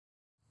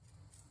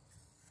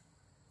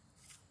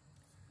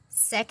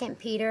2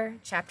 Peter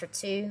chapter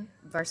 2,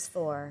 verse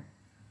 4.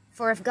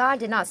 For if God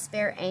did not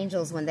spare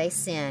angels when they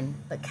sinned,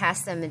 but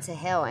cast them into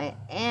hell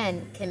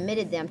and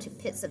committed them to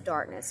pits of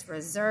darkness,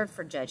 reserved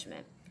for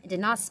judgment, and did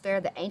not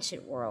spare the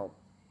ancient world,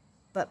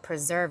 but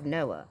preserved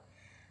Noah,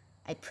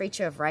 a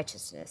preacher of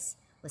righteousness,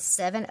 with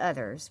 7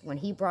 others, when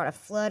he brought a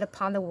flood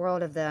upon the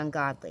world of the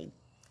ungodly.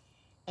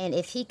 And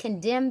if he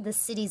condemned the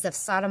cities of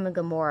Sodom and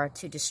Gomorrah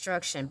to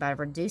destruction by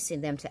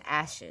reducing them to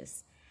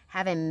ashes,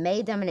 having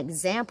made them an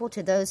example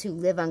to those who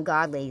live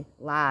ungodly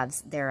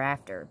lives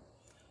thereafter.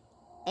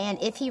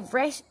 And if he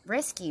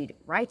rescued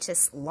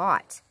righteous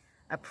Lot,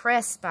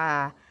 oppressed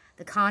by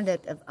the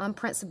conduct of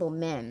unprincipled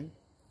men,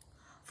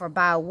 for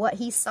by what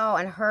he saw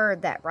and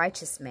heard that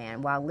righteous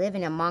man, while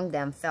living among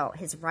them, felt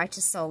his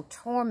righteous soul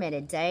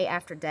tormented day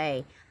after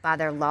day by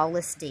their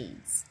lawless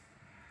deeds.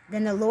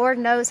 Then the Lord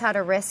knows how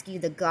to rescue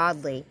the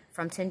godly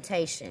from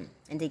temptation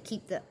and to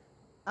keep the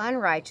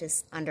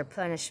unrighteous under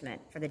punishment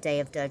for the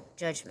day of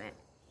judgment,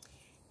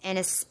 and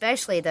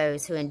especially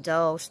those who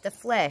indulge the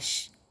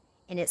flesh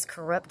in its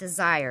corrupt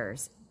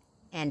desires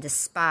and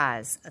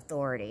despise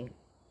authority.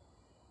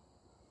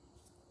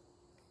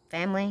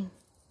 Family,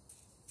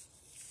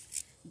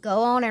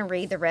 go on and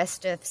read the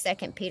rest of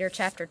 2 Peter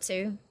chapter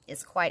 2.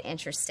 It's quite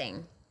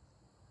interesting.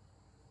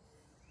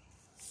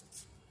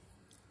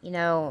 You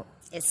know,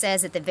 it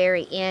says at the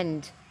very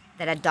end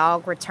that a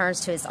dog returns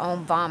to his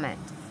own vomit.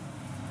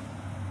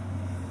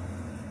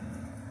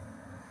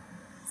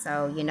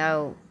 So, you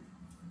know,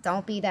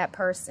 don't be that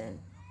person.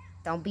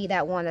 Don't be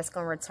that one that's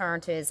going to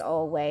return to his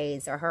old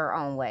ways or her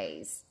own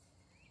ways.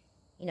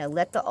 You know,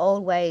 let the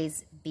old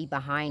ways be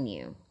behind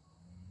you.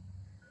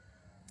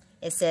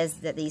 It says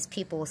that these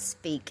people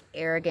speak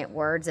arrogant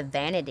words of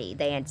vanity.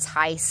 They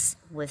entice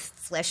with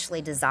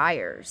fleshly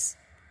desires.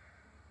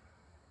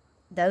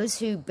 Those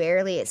who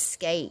barely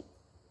escape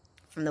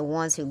from the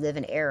ones who live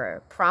in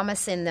error,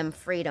 promising them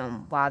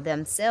freedom while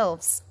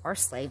themselves are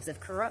slaves of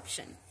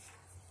corruption.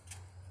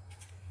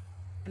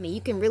 I mean,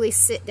 you can really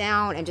sit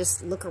down and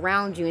just look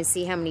around you and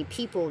see how many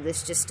people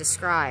this just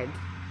described.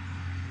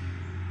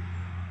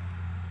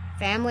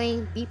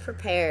 Family, be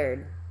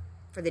prepared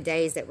for the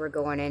days that we're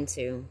going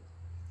into.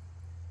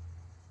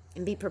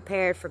 And be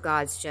prepared for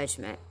God's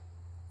judgment.